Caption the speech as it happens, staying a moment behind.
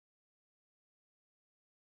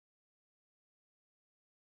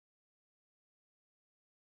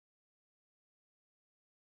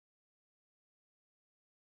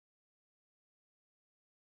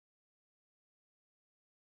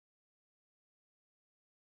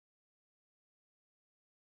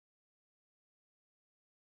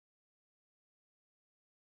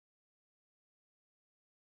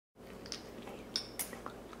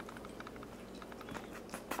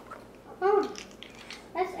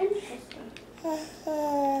That's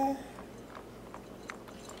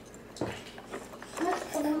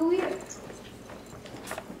a little weird.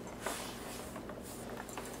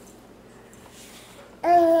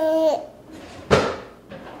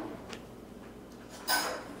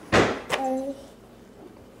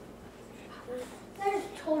 That is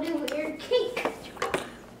totally weird cake.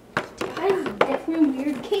 That is definitely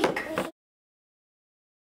weird cake.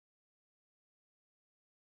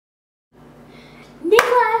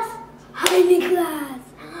 Nicholas! Hi, Nicholas!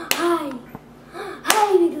 Hi!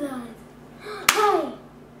 Hi, Nicholas! Hi!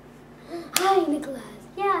 Hi, Nicholas!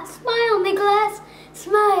 Yeah, smile, Nicholas!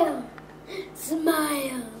 Smile!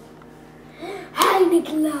 Smile! Hi,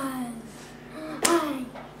 Nicholas! Hi!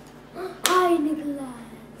 Hi, Nicholas!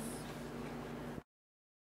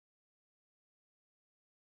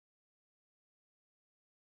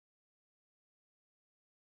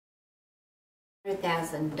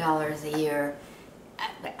 $100,000 a year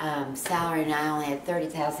salary, and I only had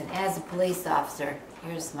 $30,000 as a police officer.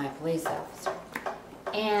 Here's my police officer.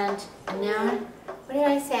 And now, what did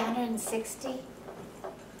I say, 160?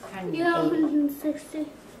 180. Yeah, 160.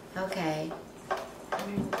 Okay,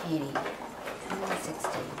 180,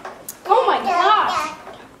 160. Oh my gosh!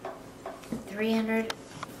 300,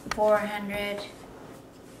 400,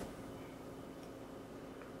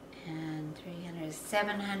 and 300,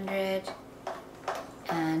 700,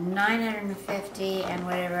 and 950, and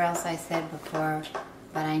whatever else I said before,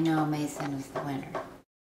 but I know Mason is the winner.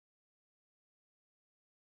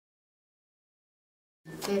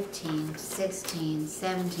 15, 16,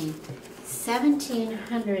 17,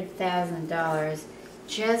 $1,700,000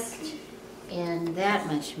 just in that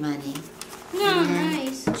much money. No, And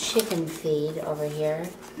nice. chicken feed over here.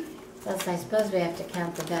 Plus, I suppose we have to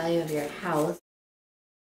count the value of your house.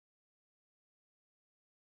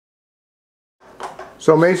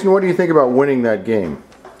 So Mason, what do you think about winning that game?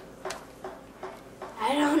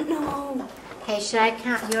 I don't know. Okay, should I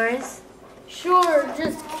count yours? Sure,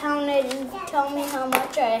 just count it and tell me how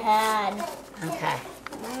much I had. Okay.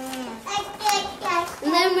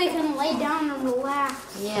 And then we can lay down and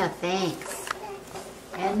relax. Yeah, thanks.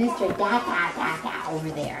 And Mr. Da over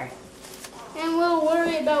there. And we'll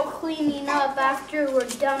worry about cleaning up after we're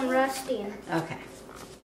done resting. Okay.